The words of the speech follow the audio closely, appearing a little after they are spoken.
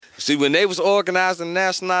See, when they was organized and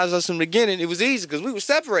nationalized us from the beginning, it was easy because we were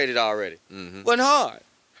separated already. Mm-hmm. Wasn't hard.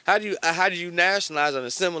 How do you nationalize and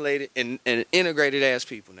assimilate it and integrated as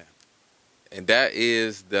people now? And that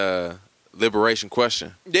is the liberation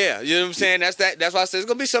question. Yeah, you know what I'm saying? That's why I said it's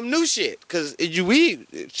gonna be some new shit. Cause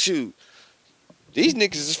shoot, these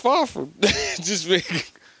niggas is far from just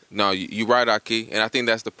No, you right, Ahki. And I think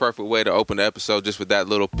that's the perfect way to open the episode, just with that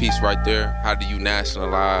little piece right there. How do you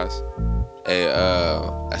nationalize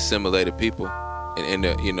a assimilated people and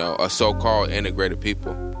a so-called integrated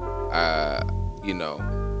people?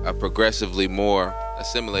 A progressively more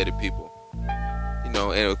assimilated people. And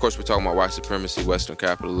of course we're talking about white supremacy, Western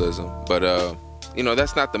capitalism. But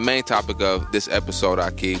that's not the main topic of this episode,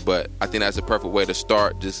 Ahki. But I think that's a perfect way to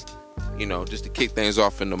start. Just to kick things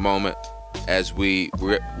off in the moment. As we're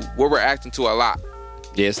reacting to a lot.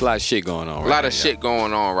 Yeah, it's a lot of shit going on. A lot of shit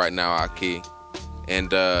going on right now, Ahki.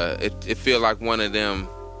 And it feel like one of them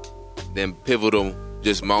pivotal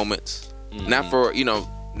just moments. Mm-hmm.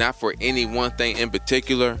 Not for any one thing in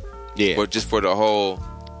particular. Yeah. But just for the whole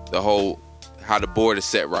how the board is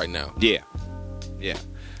set right now. Yeah. Yeah.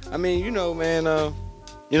 I mean, man,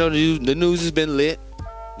 the news has been lit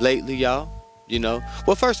lately, y'all.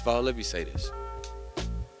 Well, first of all, let me say this.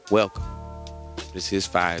 Welcome. This is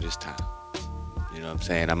Fire This Time. You know what I'm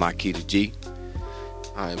saying? I'm Ahki the G.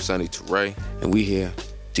 I am Sunny Tyre. And we here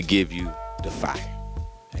to give you the fire.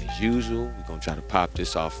 As usual, we're going to try to pop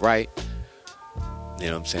this off right. You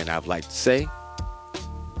know what I'm saying? I would like to say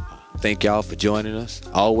thank y'all for joining us.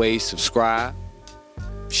 Always subscribe,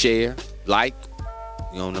 share, like,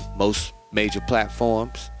 on the most major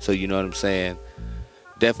platforms. So you know what I'm saying?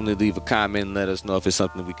 Definitely leave a comment and let us know if it's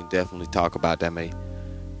something we can definitely talk about that may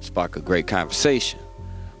spark a great conversation.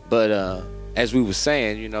 But as we were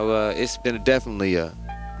saying, it's been definitely a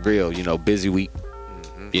real, busy week.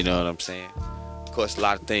 Mm-hmm. You know what I'm saying? Of course, a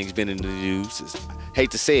lot of things been in the news. Hate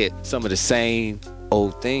to say it, some of the same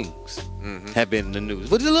old things have been in the news.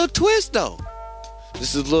 But it's a little twist, though.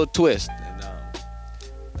 This is a little twist. And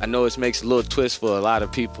I know it makes a little twist for a lot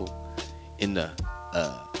of people in the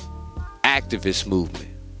activist movement.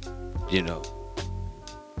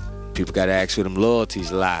 People got to ask where them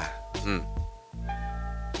loyalties lie. And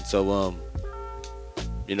so, we're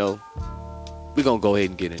going to go ahead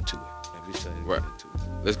and get into it. Right.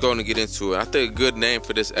 Let's go and get into it. I think a good name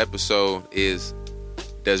for this episode is,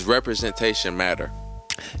 Does Representation Matter?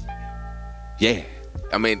 Yeah.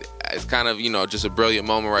 I mean, it's kind of, just a brilliant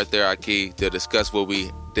moment right there, Ahki, to discuss what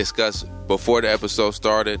we discussed before the episode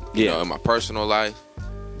started, in my personal life,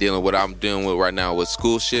 dealing with what I'm dealing with right now with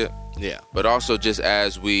school shit. Yeah. But also just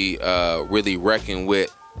as we really reckon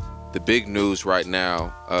with the big news right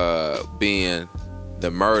now being the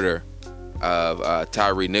murder of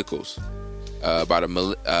Tyre Nichols by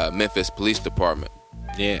the Memphis Police Department.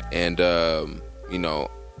 Yeah. And,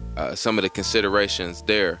 some of the considerations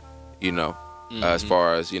there, as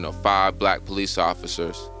far as, 5 black police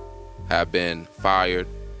officers have been fired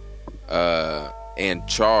and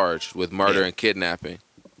charged with murder and kidnapping.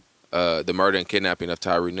 The murder and kidnapping of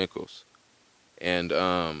Tyre Nichols. And,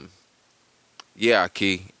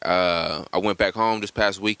 Ahki, I went back home this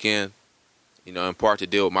past weekend, in part to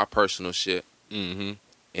deal with my personal shit. Mm-hmm.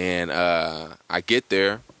 And I get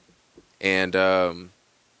there, and,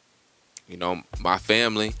 my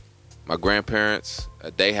family, my grandparents,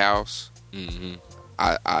 they house,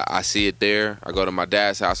 I see it there. I go to my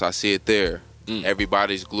dad's house, I see it there.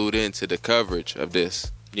 Everybody's glued into the coverage of this.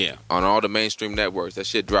 Yeah. On all the mainstream networks. That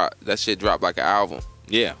shit dropped like an album.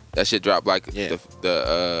 Yeah. That shit dropped like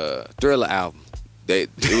the Thriller album. It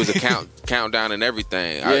was a countdown and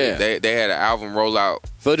everything. Yeah. They had an album rollout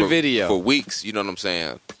for the video for weeks, you know what I'm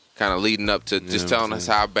saying? Kind of leading up to just telling us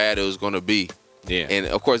how bad it was going to be. Yeah. And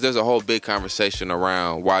of course there's a whole big conversation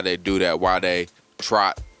around why they do that, why they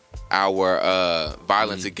trot our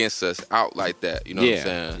violence against us out like that, you know what I'm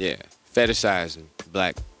saying? Yeah. Fetishizing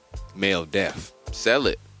black male death. Sell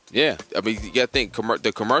it. Yeah. I mean, you got to think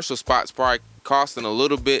the commercial spots probably costing a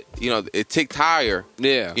little bit. It ticked higher.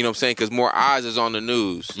 Yeah. You know what I'm saying? Because more eyes is on the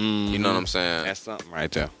news. Mm-hmm. You know what I'm saying? That's something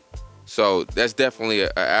right there. So that's definitely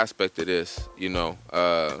an aspect of this,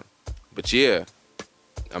 But yeah,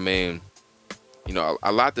 I mean,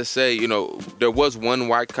 a lot to say. There was one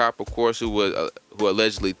white cop, of course, who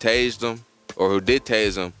allegedly tased him, or who did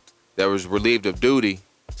tase him, that was relieved of duty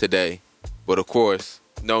today. But of course,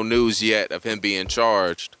 no news yet of him being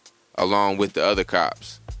charged along with the other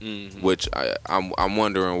cops, which I'm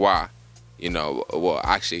wondering why. Well,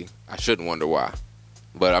 actually, I shouldn't wonder why.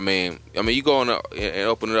 But I mean, you go and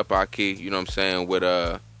open it up, Ahki. You know what I'm saying? With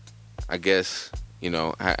I guess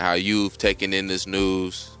how you've taken in this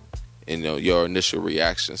news, and your initial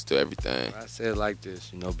reactions to everything. I said it like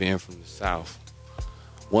this, being from the South.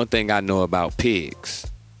 One thing I know about pigs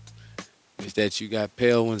is that you got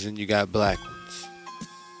pale ones and you got black ones.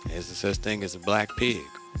 There's a such thing as a black pig,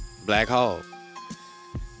 black hog.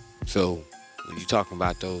 So when you're talking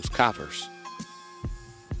about those coppers,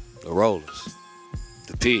 the rollers,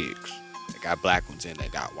 the pigs, they got black ones and they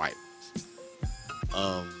got white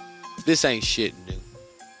ones. This ain't shit new.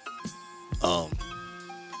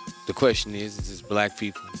 The question is this black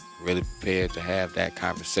people really prepared to have that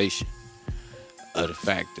conversation of the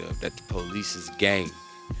fact that the police is a gang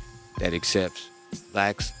that accepts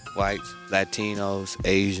blacks, whites, Latinos,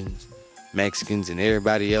 Asians, Mexicans, and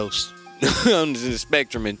everybody else on the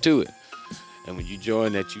spectrum into it. And when you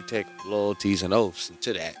join that, you take loyalties and oaths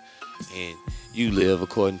into that, and you live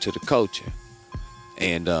according to the culture.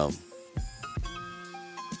 And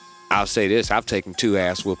I'll say this, I've taken 2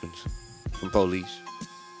 ass whoopings from police.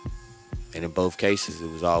 And in both cases, it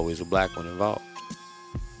was always a black one involved.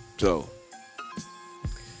 So,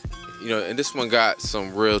 and this one got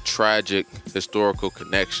some real tragic historical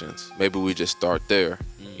connections. Maybe we just start there.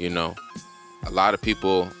 A lot of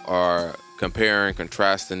people are comparing,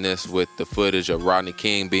 contrasting this with the footage of Rodney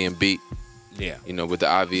King being beat. Yeah. With the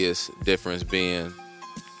obvious difference being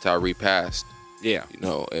Tyre passed. Yeah.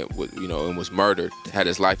 And was murdered, had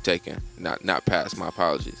his life taken. Not passed, my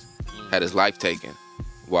apologies. Had his life taken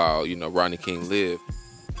while, Rodney King lived.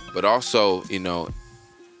 But also,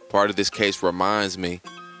 part of this case reminds me,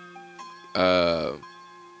 of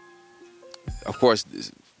course,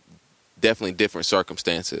 definitely different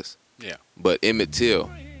circumstances. Yeah. But Emmett Till,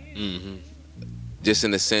 just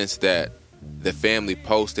in the sense that the family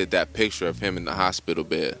posted that picture of him in the hospital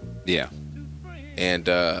bed. Yeah. And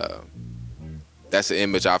that's an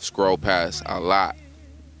image I've scrolled past a lot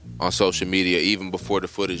on social media, even before the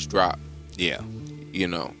footage dropped. Yeah.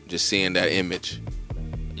 Just seeing that image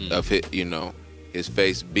of his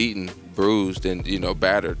face beaten, bruised, and,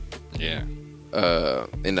 battered. Yeah.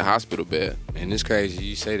 In the hospital bed. And it's crazy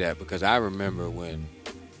you say that because I remember when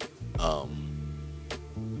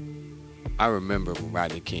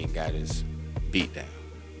Rodney King got his beat down.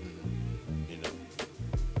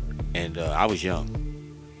 And I was young.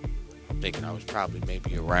 I'm thinking I was probably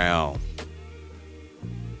maybe around,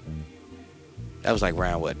 that was like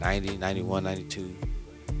around what, 90, 91, 92?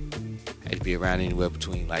 Had to be around anywhere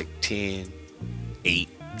between like 10, 8,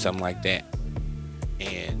 something like that.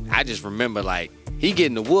 And I just remember like he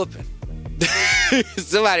getting the whooping.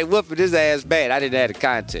 Somebody whooping his ass bad. I didn't have the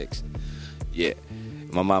context. Yeah.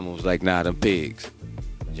 My mama was like, nah, them pigs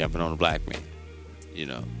jumping on a black man.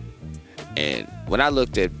 And when I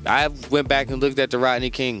went back and looked at the Rodney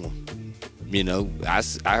King one. I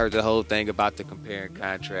heard the whole thing about the compare and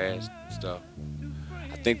contrast and stuff.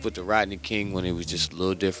 I think with the Rodney King one, it was just a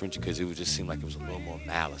little different because it would just seem like it was a little more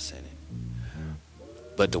malice in it.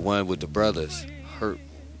 But the one with the brothers hurt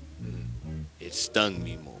me. It stung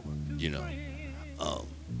me more,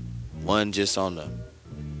 one just on the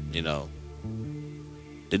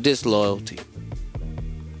disloyalty,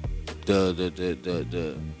 the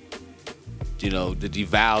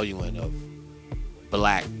devaluing of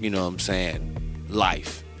black,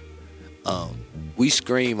 life. We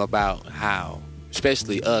scream about how,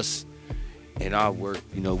 especially us in our work,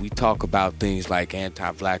 we talk about things like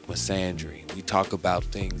anti-black misandry. We talk about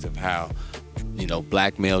things of how,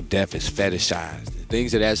 black male death is fetishized,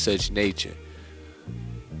 things of that such nature.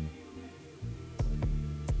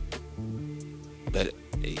 But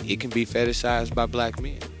it can be fetishized by black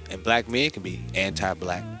men, and black men can be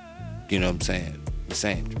anti-black.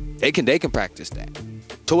 Misandry. They can practice that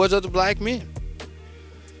towards other black men,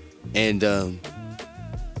 and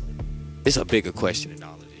it's a bigger question than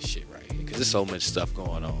all of this shit right here because there's so much stuff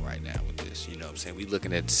going on right now with this. We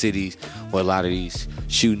looking at cities where a lot of these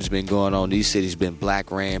shootings been going on. These cities been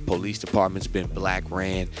black ran, police departments been black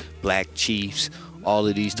ran, black chiefs, all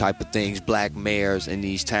of these type of things, black mayors in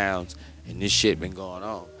these towns, and this shit been going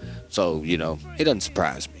on. So it doesn't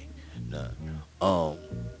surprise me none.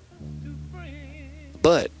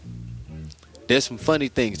 But there's some funny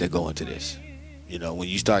things that go into this. When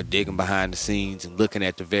you start digging behind the scenes and looking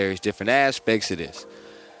at the various different aspects of this.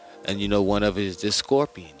 And one of it is this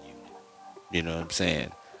Scorpion unit. You know what I'm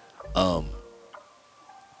saying?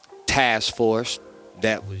 Task force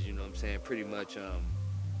that was, pretty much,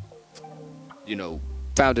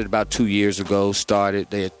 founded about 2 years ago, started.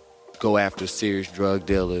 They go after serious drug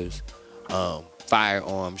dealers,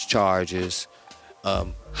 firearms charges,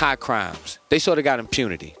 high crimes. They sort of got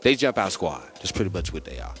impunity. They jump out squad. That's pretty much what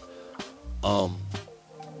they are.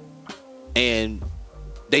 And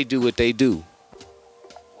they do what they do.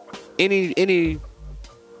 Any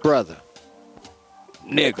brother,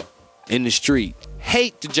 nigga in the street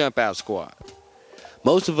hate the Jump Out Squad.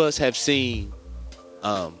 Most of us have seen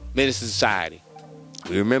Menace to Society.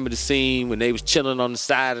 We remember the scene when they was chilling on the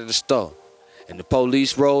side of the store and the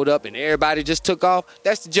police rolled up and everybody just took off.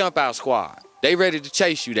 That's the Jump Out Squad. They ready to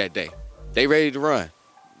chase you that day. They ready to run.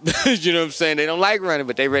 You know what I'm saying? They don't like running,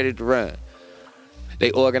 but they ready to run. They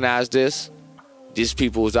organized this. These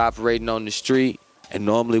people was operating on the street, and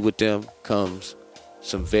normally with them comes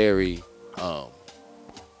some very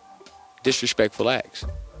disrespectful acts.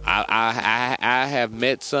 I have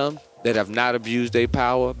met some that have not abused their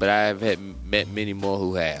power, but I have met many more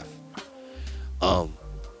who have.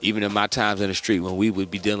 Even in my times in the street, when we would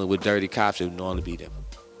be dealing with dirty cops, it would normally be them.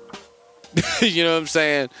 You know what I'm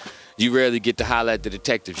saying? You rarely get to holler at the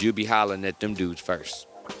detectives. You'll be hollering at them dudes first.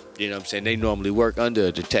 You know what I'm saying? They normally work under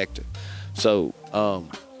a detective. So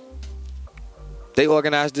they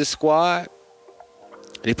organized this squad.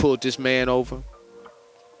 They pulled this man over,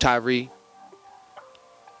 Tyre,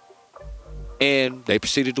 and they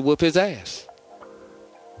proceeded to whoop his ass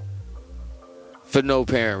for no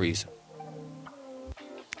apparent reason.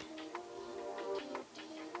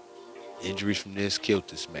 Injuries from this killed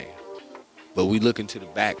this man. But we look into the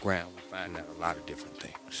background, we find out a lot of different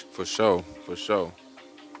things. For sure.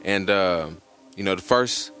 And, the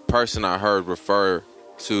first person I heard refer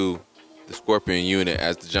to the Scorpion unit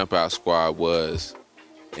as the Jump Out Squad was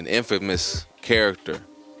an infamous character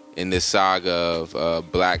in this saga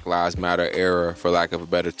of Black Lives Matter era, for lack of a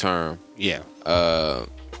better term. Yeah.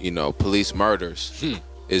 Police murders.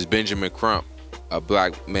 Is Benjamin Crump, a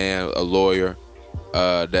black man, a lawyer,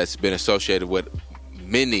 that's been associated with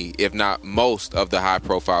many, if not most, of the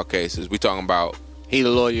high-profile cases. We talking about... He the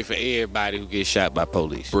lawyer for everybody who gets shot by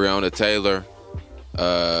police. Breonna Taylor.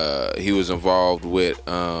 He was involved with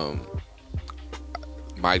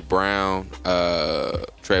Mike Brown,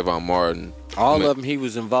 Trayvon Martin. All of them, he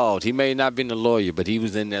was involved. He may not have been the lawyer, but he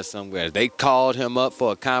was in there somewhere. They called him up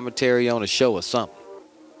for a commentary on a show or something.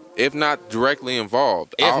 If not directly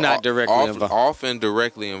involved. Often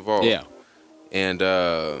directly involved. Yeah. And,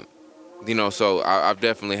 so I've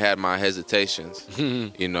definitely had my hesitations,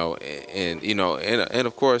 and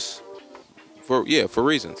of course, for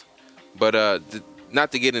reasons. But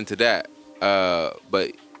not to get into that,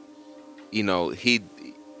 but, he,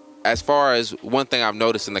 as far as one thing I've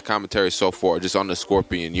noticed in the commentary so far, just on the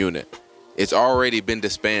Scorpion unit, it's already been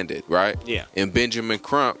disbanded, right? Yeah. And Benjamin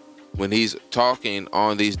Crump, when he's talking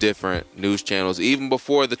on these different news channels, even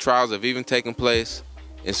before the trials have even taken place,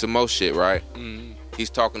 and some more shit, right? Mm-hmm.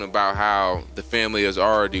 He's talking about how the family has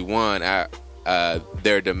already won at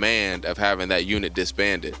their demand of having that unit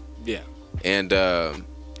disbanded. Yeah. And,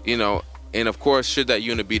 and of course, should that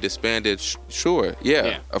unit be disbanded? Sure.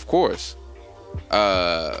 Yeah, of course.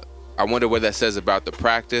 I wonder what that says about the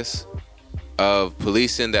practice of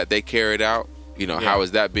policing that they carried out. How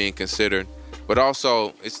is that being considered? But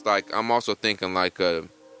also, it's like, I'm also thinking like,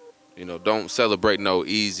 don't celebrate no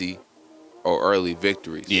easy or early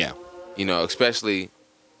victories. Yeah. Especially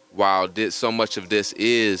while so much of this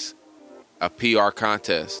is a PR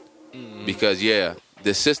contest. Mm-hmm. Because,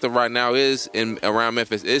 the system right now around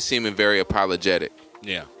Memphis is seeming very apologetic.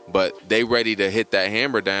 Yeah. But they ready to hit that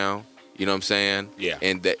hammer down. You know what I'm saying? Yeah.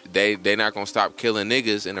 And they not going to stop killing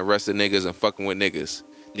niggas and arresting niggas and fucking with niggas.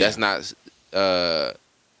 Yeah. That's not,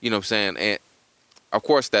 you know what I'm saying? And of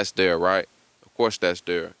course that's there, right? Of course that's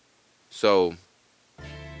there. So,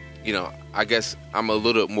 I guess I'm a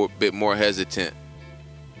little bit more hesitant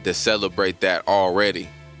to celebrate that already.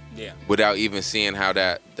 Yeah. Without even seeing how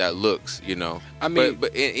that looks, I mean,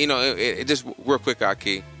 but it just real quick,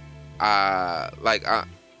 Ahki.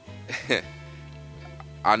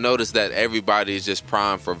 I noticed that everybody is just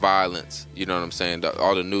primed for violence. You know what I'm saying?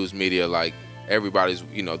 All the news media, like everybody's,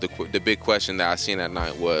 the big question that I seen that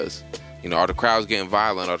night was, are the crowds getting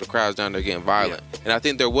violent? Are the crowds down there getting violent? Yeah. And I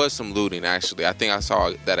think there was some looting, actually. I think I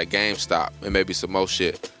saw that at GameStop and maybe some more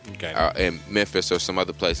shit in Memphis or some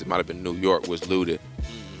other place. It might have been New York was looted.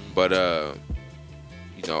 Mm-hmm. But,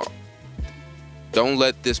 don't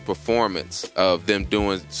let this performance of them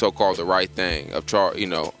doing so-called the right thing, of charging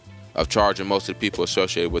most of the people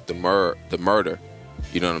associated with the murder,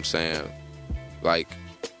 you know what I'm saying? Like,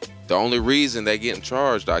 the only reason they getting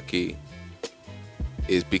charged, Ahki,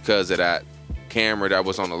 is because of that camera that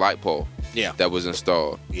was on the light pole. Yeah. That was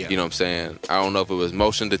installed. Yeah. You know what I'm saying? I don't know if it was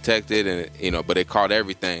motion detected and but it caught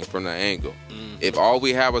everything from that angle. Mm-hmm. If all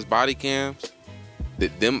we had was body cams,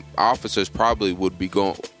 them officers probably would be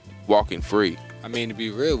walking free. I mean, to be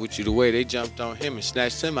real with you, the way they jumped on him and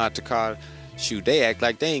snatched him out the car, shoot, they act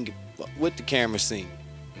like they ain't with the camera scene.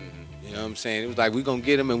 Mm-hmm. You know what I'm saying? It was like, we gonna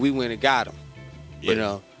get him, and we went and got him. You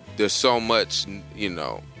know? there's so much,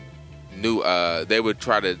 new. They would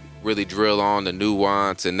try to really drill on the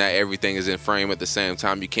nuance, and not everything is in frame at the same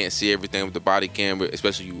time. You can't see everything with the body camera,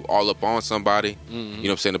 especially you all up on somebody. Mm-hmm. You know what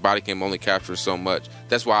I'm saying? The body cam only captures so much.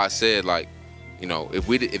 That's why I said, like, if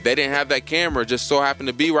they didn't have that camera, just so happened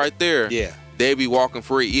to be right there, Yeah. they'd be walking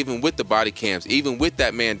free, even with the body cams, even with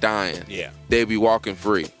that man dying. Yeah. They'd be walking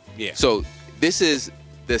free. Yeah. So this is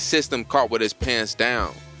the system caught with its pants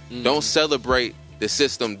down. Mm-hmm. Don't celebrate the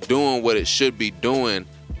system doing what it should be doing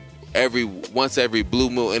once every blue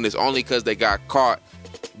moon, and it's only because they got caught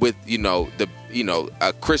with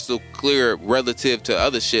a crystal clear relative to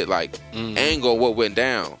other shit like angle what went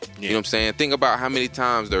down. Yeah. You know what I'm saying? Think about how many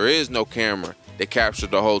times there is no camera that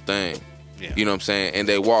captured the whole thing. Yeah. You know what I'm saying? And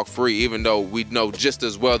they walk free, even though we know just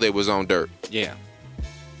as well they was on dirt. Yeah.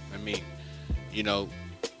 I mean,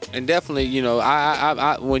 and definitely,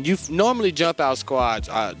 I when you normally jump out squads,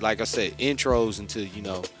 like I said, intros into,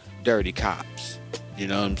 dirty cops. You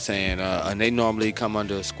know what I'm saying? And they normally come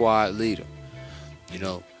under a squad leader.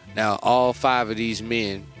 Now all 5 of these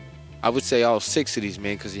men, I would say all 6 of these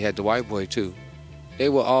men, because you had the white boy too, they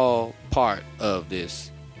were all part of this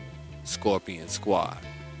Scorpion Squad.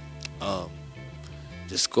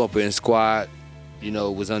 The Scorpion Squad,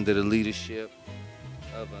 was under the leadership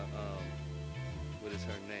of what is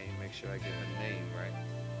her name? Make sure I get her name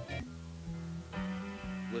right.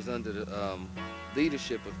 Was under the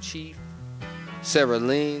leadership of Chief Sarah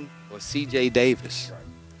Lynn or C.J. Davis.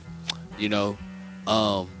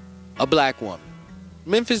 A black woman.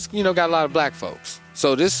 Memphis, got a lot of black folks.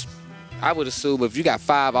 So this, I would assume, if you got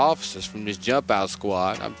 5 officers from this jump out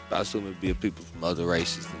squad, I assume it'd be people from other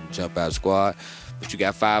races than the jump out squad. But you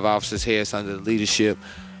got 5 officers here. It's under the leadership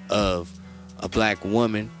of a black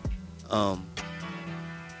woman.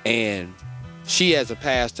 And she has a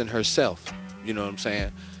past in herself. You know what I'm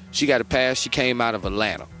saying? She got a past. She came out of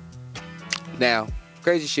Atlanta. Now,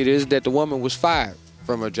 crazy shit is that the woman was fired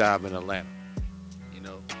from her job in Atlanta.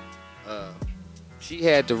 She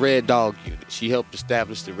had the Red Dog Unit. She helped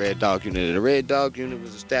establish the Red Dog Unit. The Red Dog Unit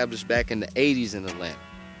was established back in the 80s in Atlanta.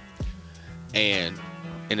 And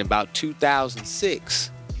in about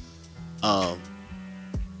 2006,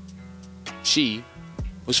 she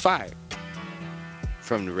was fired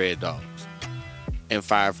from the Red Dogs and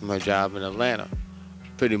fired from her job in Atlanta,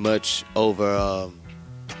 pretty much over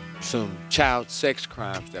some child sex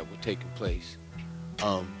crimes that were taking place.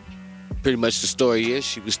 Pretty much the story is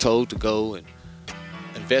she was told to go and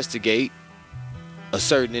investigate a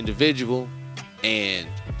certain individual, and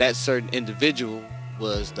that certain individual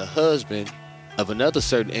was the husband of another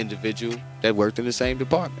certain individual that worked in the same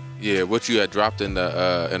department. Yeah, what you had dropped in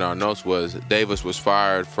our notes was Davis was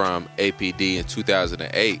fired from APD in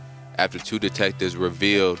 2008 after 2 detectives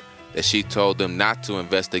revealed that she told them not to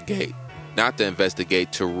investigate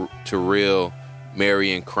Terrell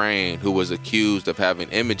Marion Crane, who was accused of having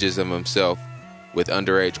images of himself with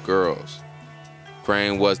underage girls.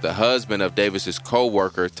 Crane was the husband of Davis's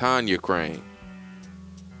co-worker, Tanya Crane.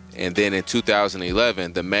 And then in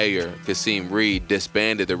 2011, the mayor, Kasim Reed,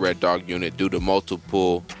 disbanded the Red Dog Unit due to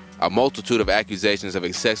a multitude of accusations of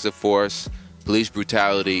excessive force, police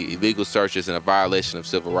brutality, illegal searches, and a violation of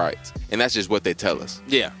civil rights. And that's just what they tell us.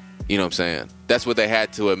 Yeah. You know what I'm saying? That's what they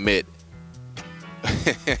had to admit.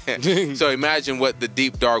 So imagine what the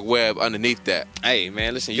deep dark web underneath that. Hey,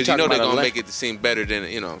 man, listen. Because they're going to make it to seem better than,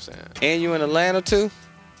 you know what I'm saying? And you in Atlanta, too?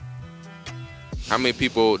 How many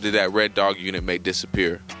people did that Red Dog Unit make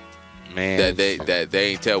disappear? Man. That they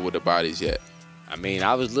ain't tell with the bodies yet. I mean,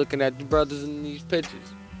 I was looking at the brothers in these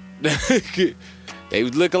pictures. They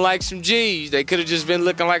was looking like some G's. They could have just been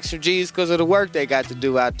looking like some G's because of the work they got to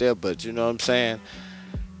do out there. But you know what I'm saying?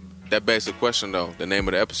 That begs the question, though. The name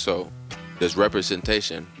of the episode. Does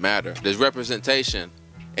representation matter? Does representation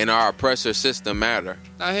in our oppressor system matter?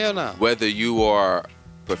 No, hell no. Whether you are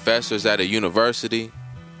professors at a university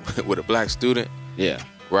with a black student, yeah,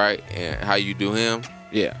 right, and how you do him,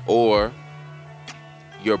 yeah, or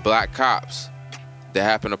your black cops that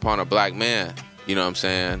happen upon a black man, you know what I'm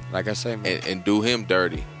saying? Like I say, man, and do him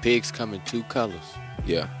dirty. Pigs come in 2 colors.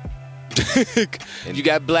 Yeah. And you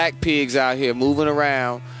got black pigs out here moving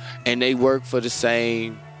around, and they work for the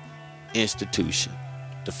same institution,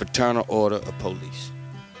 the Fraternal Order of Police.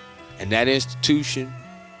 And that institution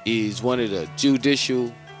is one of the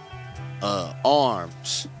judicial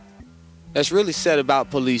arms that's really set about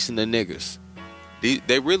policing the niggers.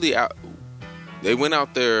 They went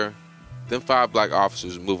out there, them 5 black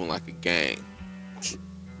officers moving like a gang.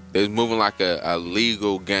 They was moving like a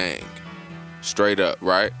legal gang. Straight up,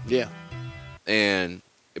 right? Yeah.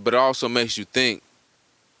 But it also makes you think,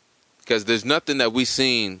 because there's nothing that we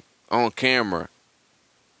seen on camera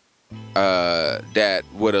that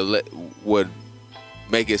would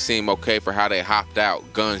make it seem okay for how they hopped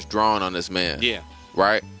out, guns drawn on this man. Yeah.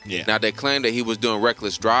 Right? Yeah. Now, they claimed that he was doing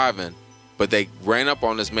reckless driving, but they ran up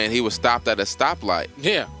on this man. He was stopped at a stoplight.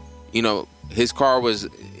 Yeah. You know, his car was,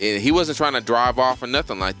 he wasn't trying to drive off or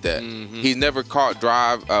nothing like that. Mm-hmm. He's never caught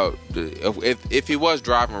if he was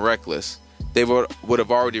driving reckless, they would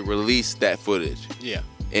have already released that footage. Yeah.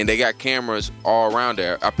 And they got cameras all around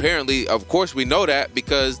there. Apparently, of course, we know that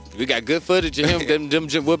because we got good footage of him them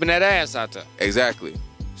whooping that ass out there. Exactly.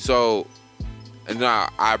 So, now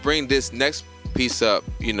I bring this next piece up,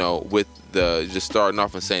 you know, with the just starting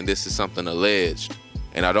off and saying this is something alleged,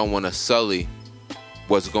 and I don't want to sully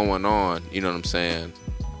what's going on, you know what I'm saying,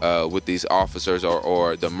 with these officers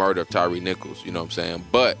or the murder of Tyre Nichols, you know what I'm saying.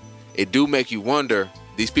 But it do make you wonder,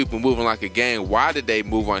 these people moving like a gang, why did they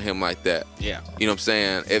move on him like that? Yeah. You know what I'm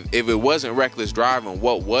saying? If it wasn't reckless driving,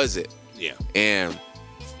 what was it? Yeah. And,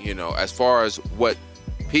 you know, as far as what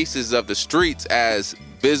pieces of the streets as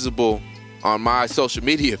visible on my social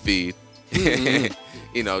media feed, mm-hmm.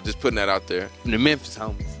 you know, just putting that out there. From the Memphis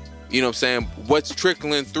homies. You know what I'm saying? What's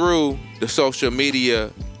trickling through the social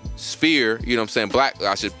media sphere, you know what I'm saying?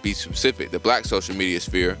 I should be specific, the black social media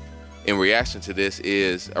sphere in reaction to this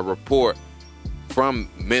is a report from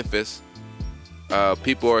Memphis.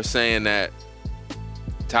 People are saying that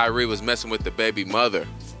Tyre was messing with the baby mother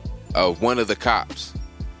of one of the cops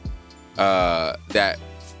that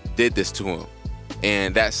did this to him.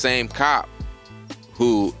 And that same cop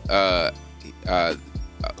whose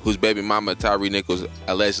baby mama Tyre Nichols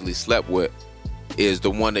allegedly slept with is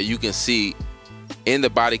the one that you can see in the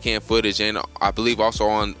body cam footage, and I believe also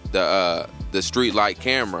on the street light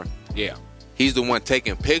camera. Yeah. He's the one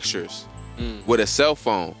taking pictures with a cell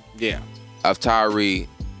phone. Yeah. Of Tyre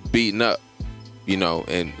beaten up, you know,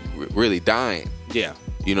 and really dying. Yeah.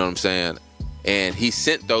 You know what I'm saying? And he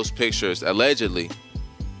sent those pictures allegedly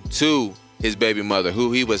to his baby mother,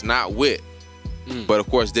 who he was not with, but of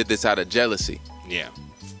course did this out of jealousy. Yeah.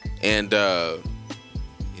 And,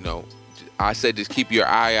 you know, I said just keep your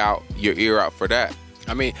eye out, your ear out for that.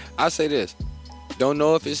 I mean, I'll say this. Don't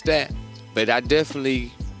know if it's that, but I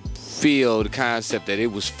definitely feel the concept that it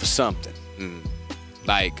was for something.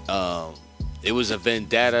 Like, it was a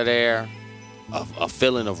vendetta there, a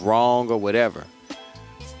feeling of wrong or whatever,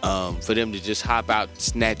 for them to just hop out and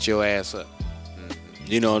snatch your ass up.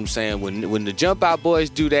 You know what I'm saying? When the jump out boys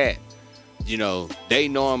do that, you know, they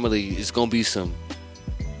normally, it's going to be some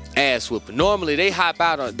ass whooping. Normally they hop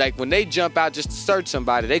out on, like when they jump out just to search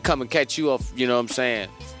somebody, they come and catch you off, you know what I'm saying,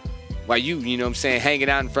 while you know what I'm saying, hanging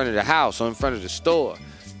out in front of the house or in front of the store.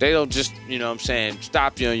 They don't just, you know what I'm saying,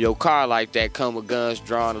 stop you in your car like that, come with guns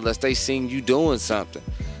drawn, unless they seen you doing something.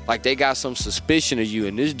 Like they got some suspicion of you.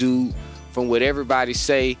 And this dude, from what everybody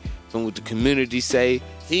say, from what the community say,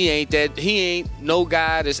 he ain't no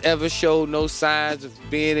guy that's ever showed no signs of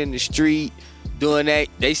being in the street doing that.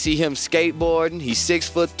 They see him skateboarding. He's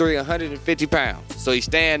 6'3", 150 pounds. So he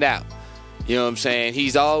stand out. You know what I'm saying?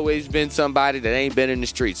 He's always been somebody that ain't been in the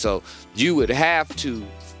street. So you would have to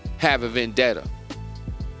have a vendetta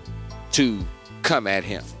to come at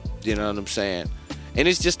him. You know what I'm saying? And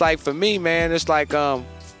it's just like, for me, man, it's like, I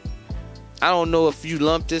don't know if you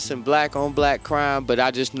lump this in black on black crime, but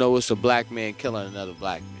I just know it's a black man killing another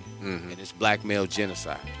black man. And it's black male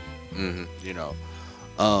genocide. You know,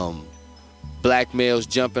 black males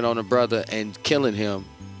jumping on a brother and killing him,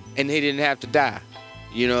 and he didn't have to die.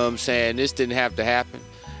 You know what I'm saying? This didn't have to happen.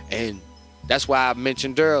 And that's why I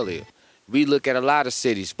mentioned earlier, we look at a lot of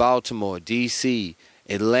cities, Baltimore, D.C.,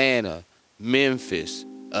 Atlanta, Memphis,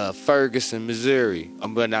 Ferguson, Missouri.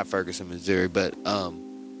 Well, not Ferguson, Missouri, but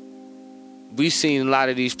we've seen a lot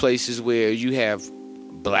of these places where you have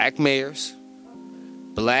black mayors,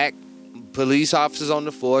 black police officers on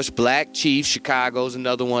the force, black chiefs. Chicago's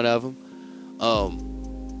another one of them.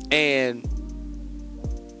 And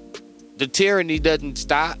the tyranny doesn't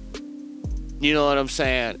stop. You know what I'm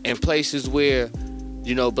saying? In places where,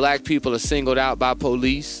 you know, black people are singled out by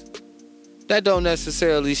police, that don't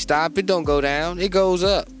necessarily stop. It don't go down. It goes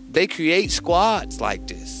up. They create squads like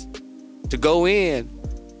this to go in,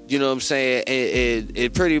 you know what I'm saying, and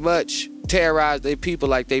it pretty much terrorize their people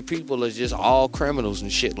like their people are just all criminals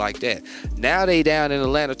and shit like that. Now they down in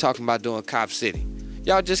Atlanta talking about doing Cop City.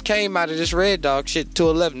 Y'all just came out of this Red Dog shit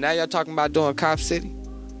 211. Now y'all talking about doing Cop City.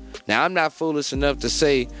 Now I'm not foolish enough to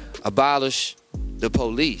say abolish the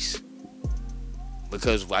police,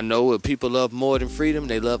 because I know what people love more than freedom,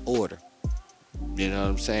 they love order. You know what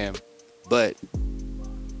I'm saying? But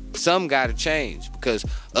some gotta change, because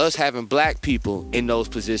us having black people in those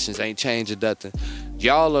positions ain't changing nothing.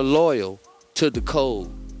 Y'all are loyal to the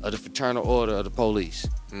code of the fraternal order of the police.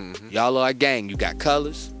 Mm-hmm. Y'all are a gang. You got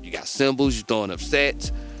colors, you got symbols, you throwing up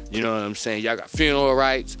sets. You know what I'm saying? Y'all got funeral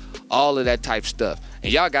rights, all of that type stuff.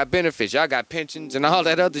 And y'all got benefits. Y'all got pensions and all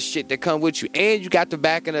that other shit that come with you. And you got the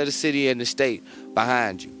backing of the city and the state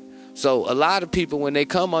behind you. So a lot of people, when they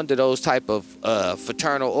come under those type of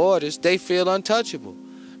fraternal orders, they feel untouchable.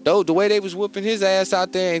 Though the way they was whooping his ass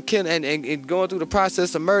out there and killing and going through the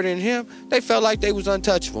process of murdering him, they felt like they was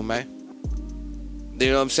untouchable, man. You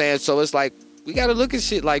know what I'm saying? So it's like, we got to look at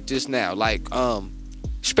shit like this now. Like,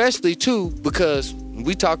 especially, too, because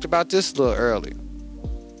we talked about this a little earlier,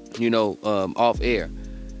 off air.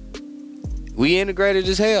 We integrated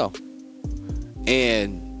as hell.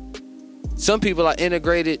 And some people are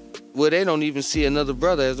integrated where they don't even see another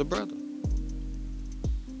brother as a brother.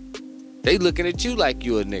 They looking at you like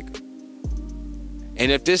you a nigga.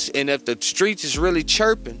 And if the streets is really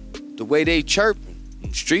chirping the way they chirping,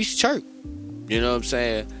 streets chirp. You know what I'm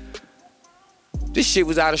saying? This shit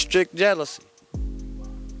was out of strict jealousy.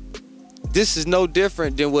 This is no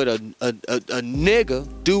different than what a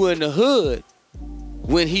nigga do in the hood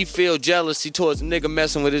when he feel jealousy towards a nigga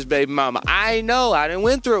messing with his baby mama. I know, I done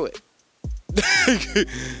went through it.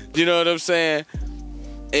 You know what I'm saying?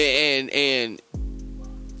 And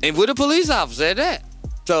with a police officer at that.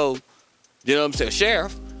 So, you know what I'm saying?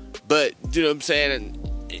 Sheriff. But, you know what I'm saying?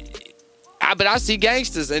 But I see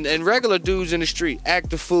gangsters and regular dudes in the street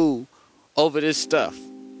act a fool over this stuff.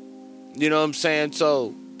 You know what I'm saying?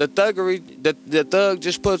 So the thuggery, the thug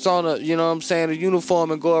just puts on a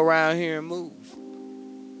uniform and go around here and move.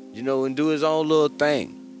 And do his own little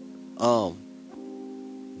thing.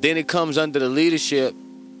 Then it comes under the leadership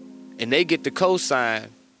and they get the cosign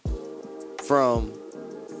from,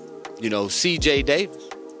 C.J. Davis,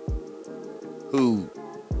 who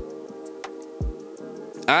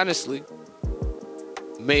honestly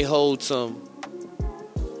may hold some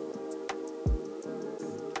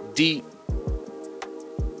deep,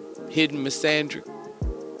 hidden misandric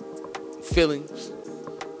feelings.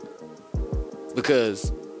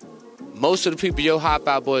 Because most of the people your hop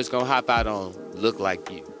out boys gonna hop out on look like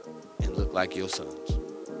you and look like your sons,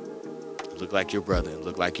 look like your brother and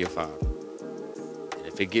look like your father. And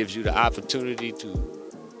if it gives you the opportunity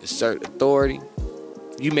to assert authority,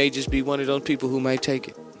 you may just be one of those people who may take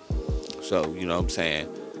it. So, you know what I'm saying?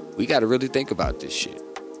 We got to really think about this shit.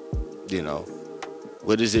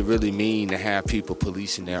 What does it really mean to have people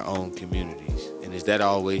policing their own communities? And is that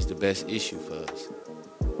always the best issue for us?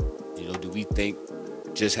 Do we think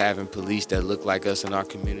just having police that look like us in our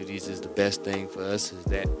communities is the best thing for us? Has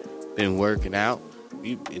that been working out?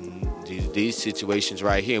 In these situations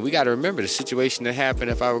right here, we got to remember the situation that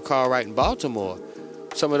happened, if I recall right, in Baltimore.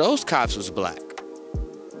 Some of those cops was black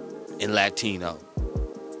and Latino.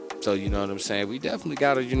 So, you know what I'm saying? We definitely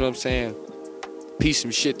got to, piece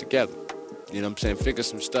some shit together. You know what I'm saying? Figure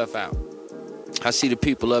some stuff out. I see the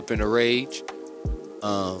people up in a rage.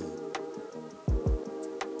 Of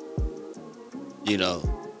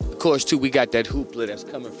course, too, we got that hoopla that's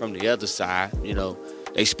coming from the other side.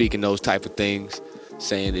 They speaking those type of things,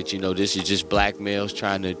 saying that, this is just black males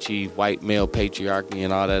trying to achieve white male patriarchy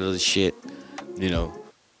and all that other shit.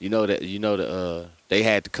 They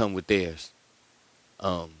had to come with theirs.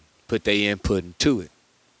 Put their input into it.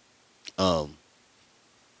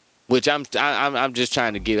 Which I'm just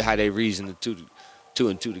trying to get how they reason the two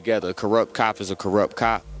and two together. A corrupt cop is a corrupt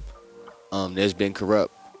cop. There's been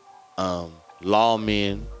corrupt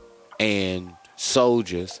lawmen and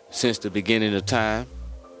soldiers since the beginning of time.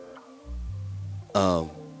 And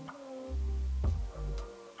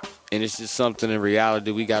it's just something in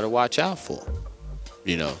reality we got to watch out for.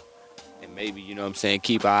 And maybe,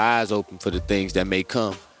 keep our eyes open for the things that may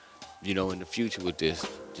come, in the future with this.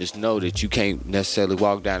 Just know that you can't necessarily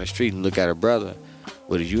walk down the street and look at a brother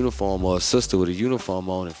with a uniform or a sister with a uniform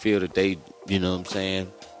on and feel that they,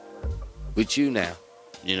 with you now.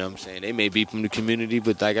 They may be from the community,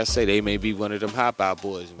 but like I say, they may be one of them hop out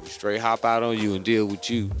boys and straight hop out on you and deal with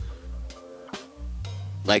you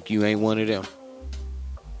like you ain't one of them.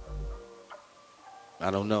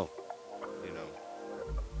 I don't know.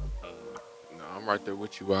 No, I'm right there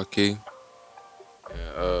with you, Ahki.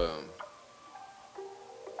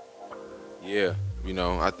 Yeah,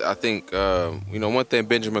 I think, one thing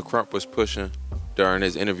Benjamin Crump was pushing during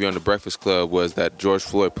his interview on The Breakfast Club was that George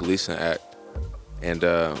Floyd Policing Act. And,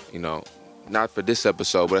 not for this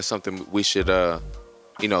episode, but that's something we should,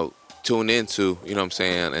 tune into, and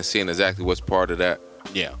seeing exactly what's part of that.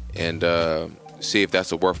 Yeah. And see if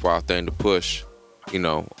that's a worthwhile thing to push.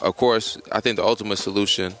 Of course, I think the ultimate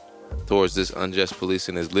solution towards this unjust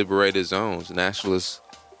policing is liberated zones,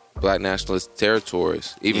 black nationalist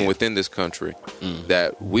territories, even within this country,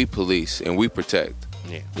 that we police and we protect.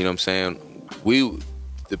 Yeah. You know what I'm saying?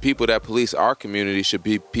 The people that police our community should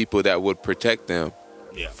be people that would protect them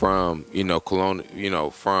from,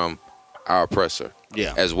 from our oppressor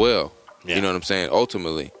as well. Yeah. You know what I'm saying?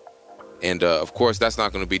 Ultimately. And, of course, that's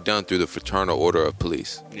not going to be done through the Fraternal Order of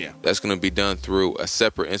Police. Yeah. That's going to be done through a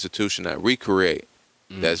separate institution that we create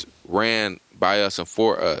that's ran by us and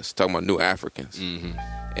for us, talking about New Africans. Mm-hmm.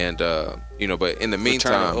 And, but in the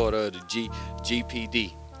meantime... Fraternal Order of the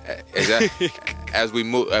GPD. Exactly. as we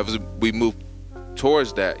move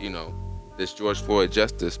towards that, this George Floyd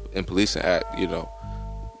Justice and Policing Act,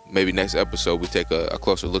 maybe next episode we take a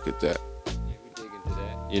closer look at that.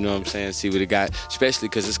 You know what I'm saying? See what it got, especially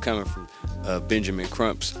because it's coming from Benjamin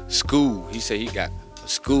Crump's school. He said he got a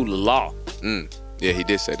school of law. Yeah, he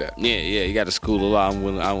did say that. Yeah, he got a school of law.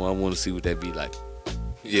 I want to see what that be like.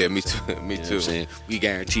 Yeah, me too. Me You know what too. I'm saying? We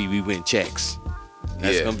guarantee we win checks.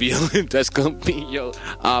 That's gonna be your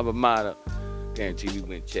alma mater. Guarantee we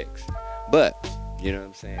win checks. But you know what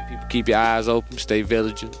I'm saying? People keep your eyes open, stay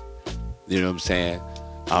vigilant. You know what I'm saying?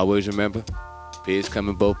 Always remember, pigs come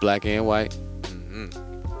in both black and white.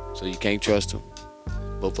 So you can't trust them.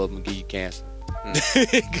 Both of them will give you cancer.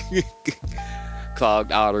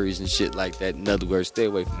 Clogged arteries and shit like that. In other words, stay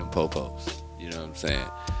away from them popos. You know what I'm saying?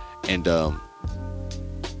 And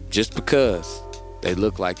just because they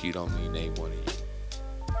look like you don't mean they one of you.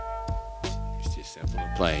 It's just simple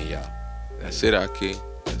and plain, y'all. That's it, Ahki.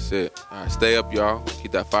 That's it. All right, stay up, y'all.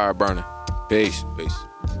 Keep that fire burning. Peace. Peace.